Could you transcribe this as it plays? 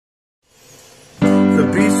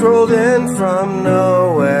Beast rolled in from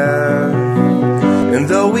nowhere, and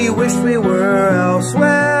though we wished we were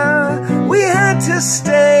elsewhere, we had to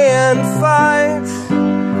stay and fight,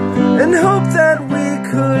 and hope that we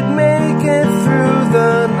could make it through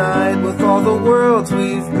the night. With all the worlds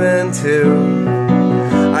we've been to,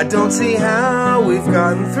 I don't see how we've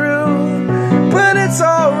gotten through, but it's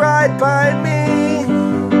alright by me.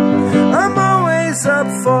 I'm always up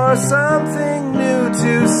for something new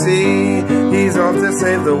to see. He's off to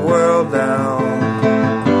save the world now,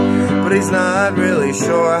 but he's not really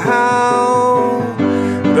sure how.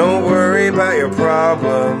 Don't worry about your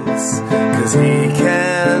problems, 'cause he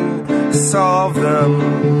can solve them.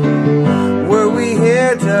 Were we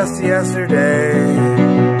here just yesterday,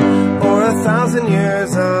 or 1,000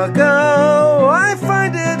 years ago? I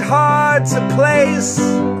find it hard to place,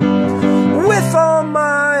 with all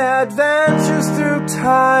my adventures through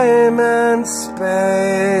time and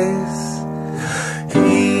space.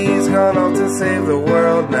 He's gone off to save the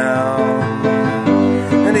world now,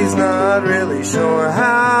 and he's not really sure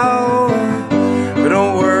how. But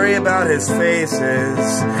don't worry about his faces,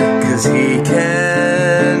 'cause he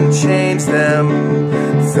can change them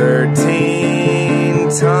 13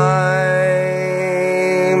 times.